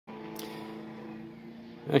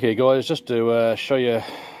Okay guys, just to show you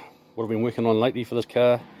what I've been working on lately for this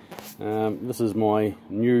car. This is my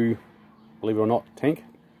new, believe it or not, tank.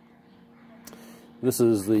 This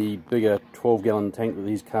is the bigger 12-gallon tank that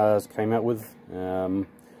these cars came out with.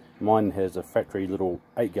 Mine has a factory little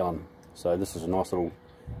 8-gallon, so this is a nice little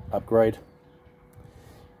upgrade,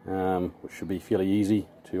 which should be fairly easy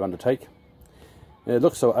to undertake. It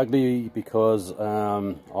looks so ugly because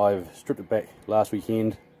I've stripped it back last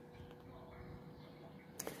weekend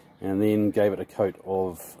and then gave it a coat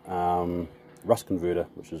of rust converter,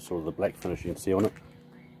 which is sort of the black finish you can see on it.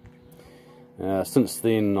 Since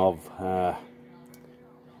then,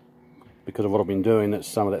 because of what I've been doing,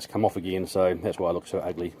 some of that's come off again, so that's why it looks so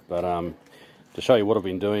ugly. But to show you what I've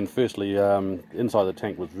been doing, firstly, inside the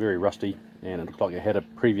tank was very rusty, and it looked like it had a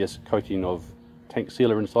previous coating of tank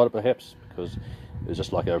sealer inside it perhaps, because it was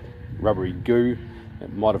just like a rubbery goo.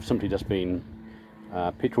 It might have simply just been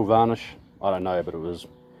petrol varnish, I don't know, but it was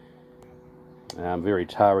very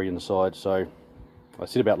tarry inside. So I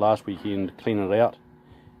set about last weekend cleaning it out,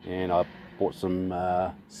 and I bought some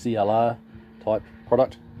CLR type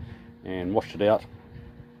product and washed it out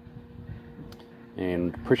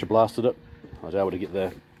and pressure blasted it. I was able to get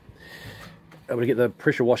the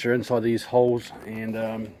pressure washer inside these holes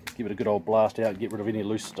and give it a good old blast out, get rid of any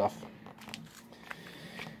loose stuff.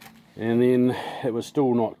 And then it was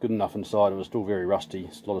still not good enough inside. It was still very rusty.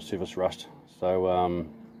 It's a lot of surface rust. So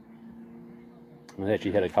it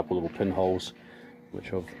actually had a couple of little pinholes,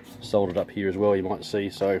 which I've soldered up here as well, you might see.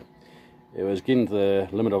 So it was getting to the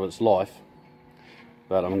limit of its life,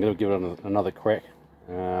 but I'm going to give it another crack.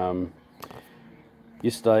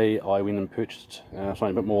 Yesterday I went and purchased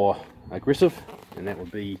something a bit more aggressive, and that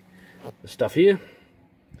would be the stuff here.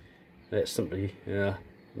 That's simply a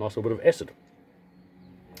nice little bit of acid,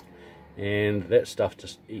 and that stuff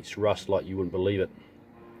just eats rust like you wouldn't believe it.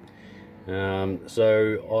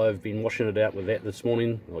 So I've been washing it out with that this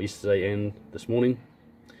morning, or yesterday and this morning,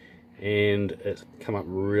 and it's come up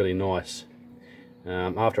really nice.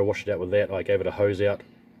 After I washed it out with that, I gave it a hose out,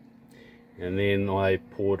 and then I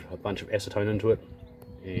poured a bunch of acetone into it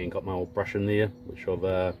and got my old brush in there, which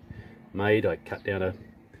I've made. I cut down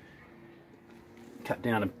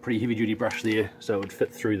a pretty heavy duty brush there so it would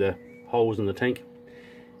fit through the holes in the tank,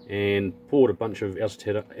 and poured a bunch of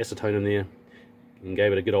acetone in there and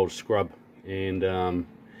gave it a good old scrub, and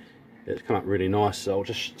it's come up really nice. So I'll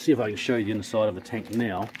just see if I can show you the inside of the tank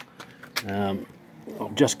now.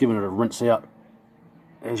 I've just given it a rinse out.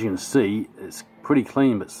 As you can see, it's pretty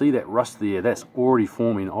clean, but see that rust there? That's already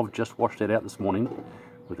forming. I've just washed that out this morning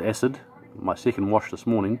with acid, my second wash this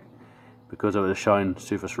morning, because it was showing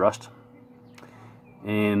surface rust,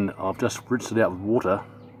 and I've just rinsed it out with water.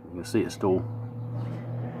 You can see it's still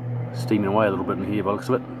steaming away a little bit in here by the looks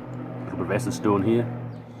of it. A little bit of acid still in here,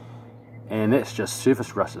 and that's just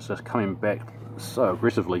surface rust. It's just coming back so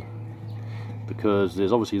aggressively because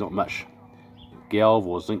there's obviously not much galv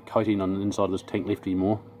or zinc coating on the inside of this tank left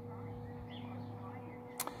anymore.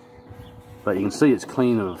 But you can see it's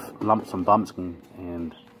clean of lumps and bumps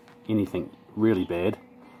and anything really bad.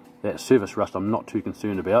 That surface rust I'm not too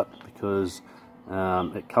concerned about, because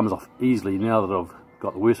it comes off easily now that I've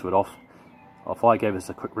got the worst of it off. If I gave this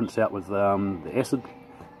a quick rinse out with the acid,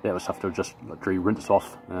 that was stuff to just literally rinse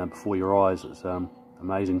off before your eyes. It's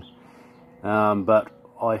amazing. But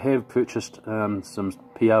I have purchased some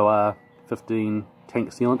POR 15 tank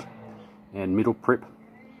sealant and metal prep,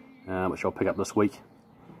 which I'll pick up this week,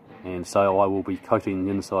 and so I will be coating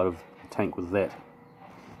the inside of the tank with that.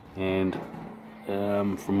 And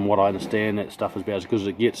from what I understand, that stuff is about as good as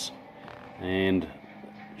it gets, and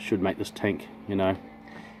should make this tank, you know,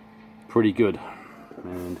 pretty good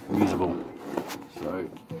and usable. So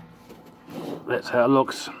that's how it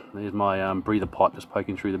looks. There's my breather pipe just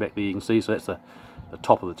poking through the back there, you can see. So that's the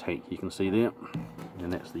top of the tank, you can see there,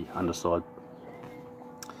 and that's the underside.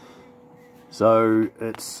 So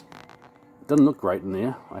it doesn't look great in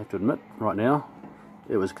there, I have to admit. Right now,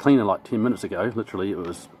 it was cleaner like 10 minutes ago. Literally, it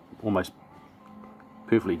was almost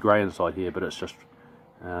perfectly grey inside here, but it's just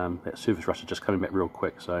that surface rust is just coming back real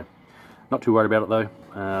quick. So not too worried about it though.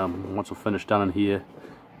 Once I've finished done in here,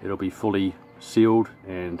 it'll be fully sealed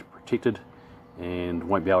and protected, and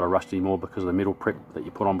won't be able to rust anymore because of the metal prep that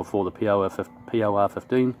you put on before, the POR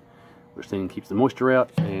 15, which then keeps the moisture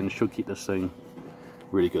out and should keep this thing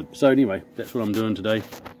really good. So anyway, that's what I'm doing today.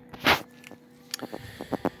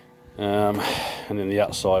 And then the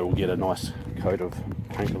outside will get a nice coat of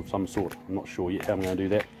paint of some sort. I'm not sure yet how I'm going to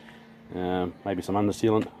do that. Maybe some under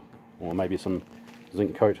sealant, or maybe some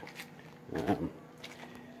zinc coat.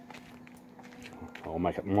 I'll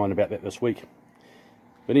make up my mind about that this week.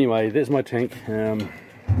 But anyway, there's my tank.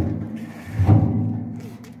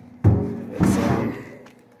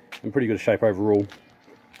 in pretty good shape overall.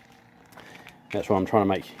 That's why I'm trying to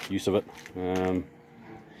make use of it.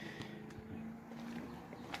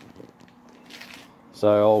 So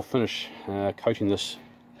I'll finish coating this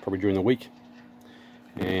probably during the week,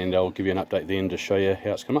 and I'll give you an update then to show you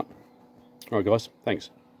how it's come up. Alright guys, thanks.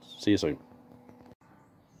 See you soon.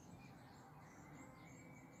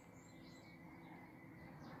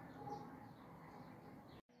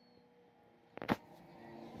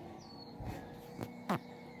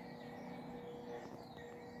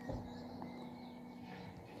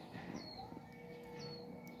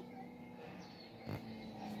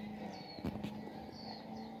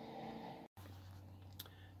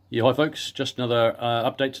 Yeah, hi folks, just another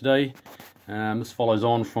update today. This follows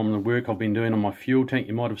on from the work I've been doing on my fuel tank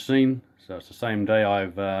you might have seen. So it's the same day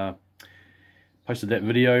I've posted that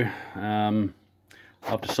video.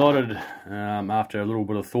 I've decided after a little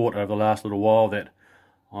bit of thought over the last little while that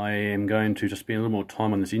I am going to just spend a little more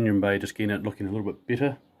time on this engine bay, just getting it looking a little bit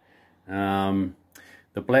better.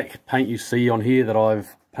 The black paint you see on here that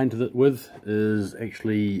I've painted it with is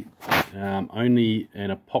actually only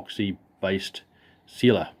an epoxy based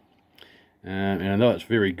sealer. And I know it's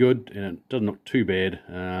very good and it doesn't look too bad.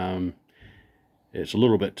 It's a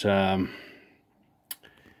little bit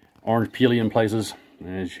orange peely in places,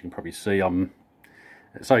 as you can probably see.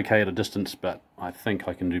 It's okay at a distance, but I think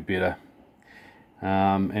I can do better.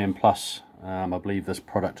 And plus I believe this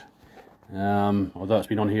product, although it's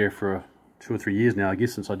been on here for 2 or 3 years now, I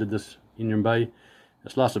guess, since I did this engine bay,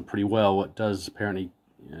 it's lasted pretty well. It does apparently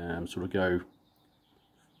sort of go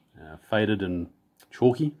faded and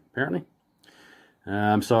chalky apparently.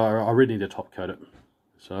 So I really need to top coat it.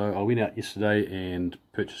 So I went out yesterday and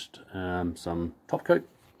purchased some top coat,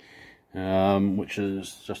 which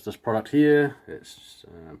is just this product here. It's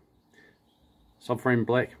subframe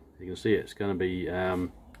black. You can see it's going to be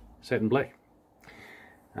satin black.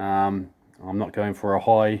 I'm not going for a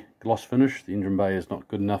high gloss finish. The engine bay is not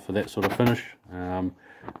good enough for that sort of finish.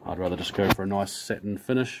 I'd rather just go for a nice satin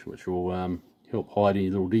finish, which will help hide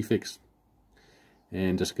any little defects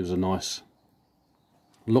and just gives a nice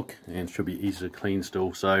look, and should be easy to clean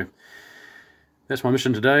still. So that's my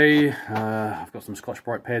mission today. I've got some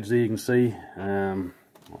Scotch-Brite pads there, you can see. Not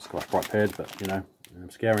Scotch-Brite pads, but you know,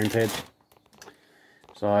 scouring pads.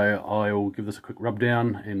 So I'll give this a quick rub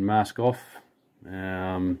down and mask off,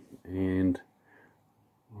 and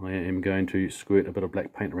I am going to squirt a bit of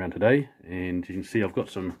black paint around today. And you can see I've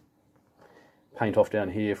got some paint off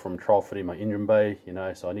down here from trial fitting my engine bay, you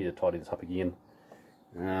know, so I need to tidy this up again.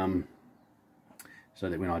 So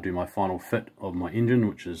that when I do my final fit of my engine,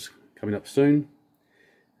 which is coming up soon,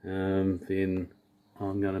 then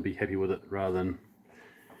I'm going to be happy with it rather than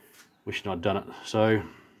wishing I'd done it. So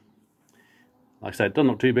like I say, it doesn't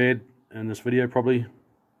look too bad in this video probably,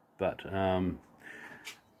 but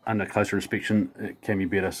under closer inspection it can be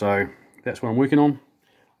better. So that's what I'm working on.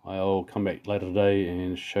 I'll come back later today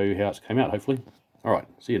and show you how it's came out, hopefully. Alright,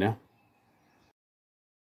 see you now.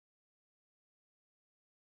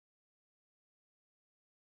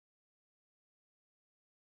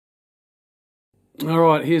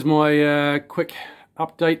 Alright, here's my quick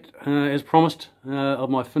update, as promised,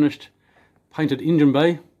 of my finished painted engine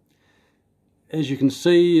bay. As you can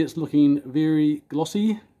see, it's looking very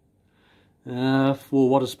glossy for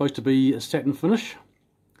what is supposed to be a satin finish.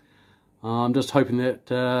 I'm just hoping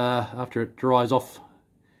that after it dries off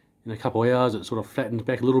in a couple of hours, it sort of flattens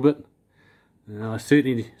back a little bit. I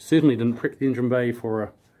certainly didn't prep the engine bay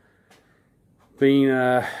for being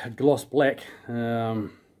gloss black,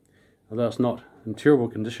 although it's not in terrible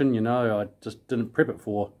condition, you know. I just didn't prep it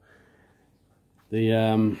for the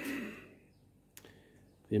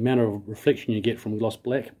amount of reflection you get from gloss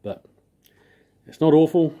black, but it's not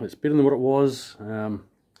awful. It's better than what it was. I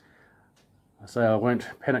say I won't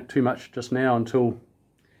panic too much just now until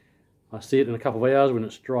I see it in a couple of hours when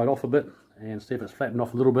it's dried off a bit, and see if it's flattened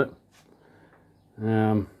off a little bit.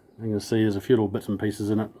 You can see there's a few little bits and pieces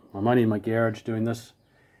in it. I'm only in my garage doing this.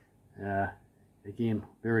 Again,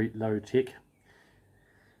 very low tech.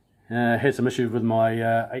 Had some issues with my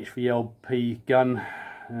HVLP gun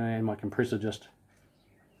and my compressor just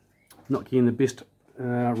not getting the best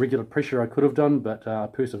regular pressure I could have done, but I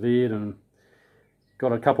persevered and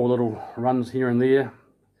got a couple of little runs here and there,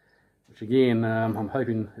 which again, I'm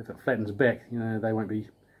hoping if it flattens back, you know, they won't be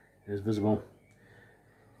as visible.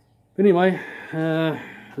 But anyway,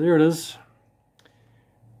 there it is,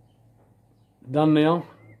 done now.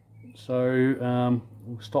 So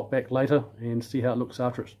we'll stop back later and see how it looks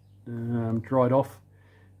after it's dried off.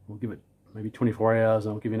 We'll give it maybe 24 hours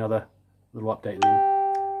and I'll give you another little update then.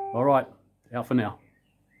 Alright, out for now.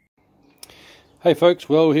 Hey folks,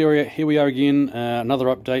 well here we are again, another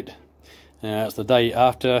update It's the day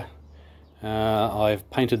after I've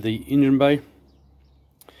painted the engine bay,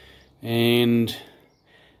 and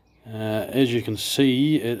as you can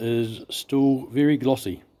see, it is still very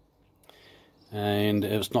glossy, and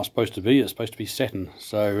it's not supposed to be. It's supposed to be satin.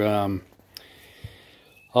 So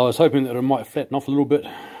I was hoping that it might flatten off a little bit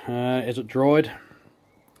as it dried,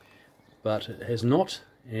 but it has not.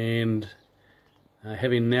 And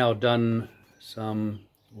having now done some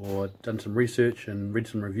research and read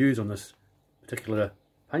some reviews on this particular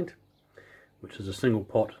paint, which is a single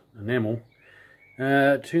pot enamel,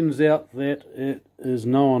 it turns out that it is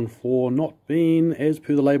known for not being as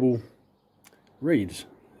per the label reads,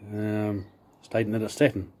 stating that it's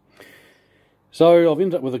satin. So I've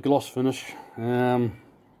ended up with a gloss finish. It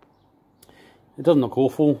doesn't look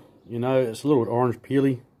awful, you know, it's a little bit orange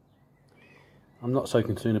peely. I'm not so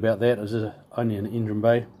concerned about that, as it's only an engine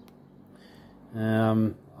bay.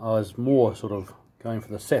 I was more sort of going for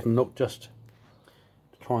the satin look, just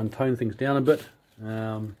to try and tone things down a bit.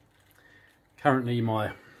 Currently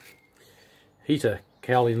my heater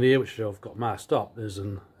cowling there, which I've got masked up, is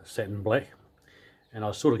in satin black, and I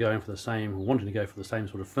was sort of going for the same, wanting to go for the same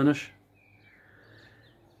sort of finish.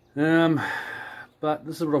 But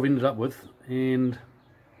this is what I've ended up with, and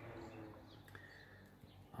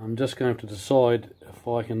I'm just going to decide if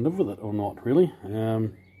I can live with it or not, really.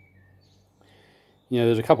 You know,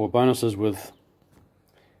 there's a couple of bonuses with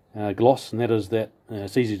gloss, and that is that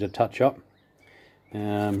it's easy to touch up.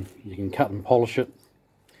 You can cut and polish it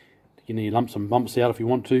to get any lumps and bumps out if you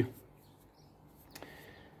want to.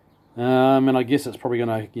 And I guess it's probably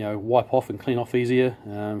going to, you know, wipe off and clean off easier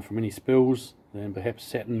from any spills than perhaps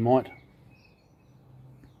satin might.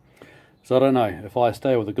 So I don't know, if I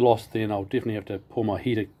stay with the gloss, then I'll definitely have to pull my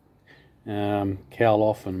heater cowl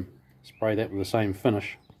off and spray that with the same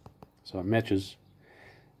finish so it matches.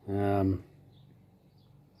 I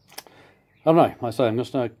don't know, like I say, I'm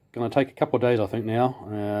just going to take a couple of days, I think, now.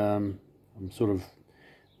 I'm sort of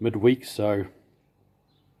midweek, so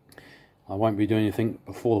I won't be doing anything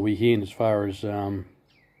before the weekend as far as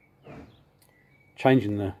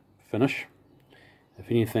changing the finish. If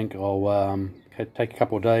anything, I'll take a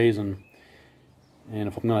couple of days, and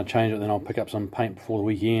if I'm going to change it, then I'll pick up some paint before the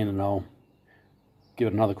weekend and I'll give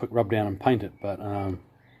it another quick rub down and paint it. But I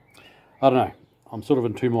don't know, I'm sort of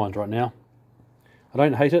in two minds right now. I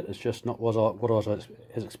don't hate it, it's just not what I was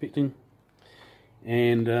expecting,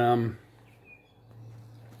 and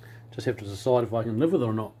just have to decide if I can live with it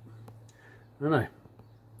or not. I don't know.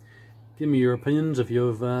 Give me your opinions if you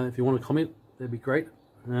want to comment, that'd be great.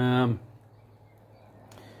 And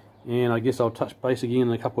I guess I'll touch base again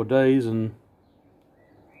in a couple of days and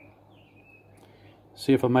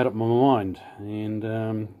see if I made up my mind, and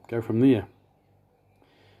go from there.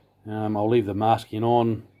 I'll leave the masking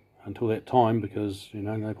on until that time, because, you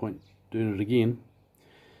know, no point doing it again.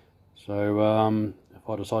 So if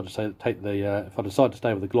I decide to stay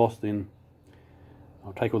with the gloss, then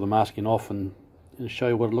I'll take all the masking off and show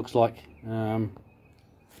you what it looks like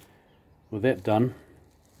with that done.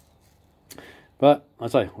 But I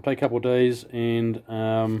say, I'll take a couple of days and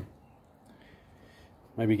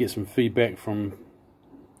maybe get some feedback from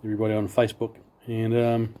everybody on Facebook,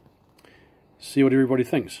 and see what everybody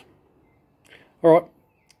thinks. Alright,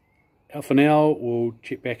 out for now, we'll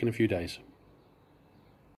check back in a few days.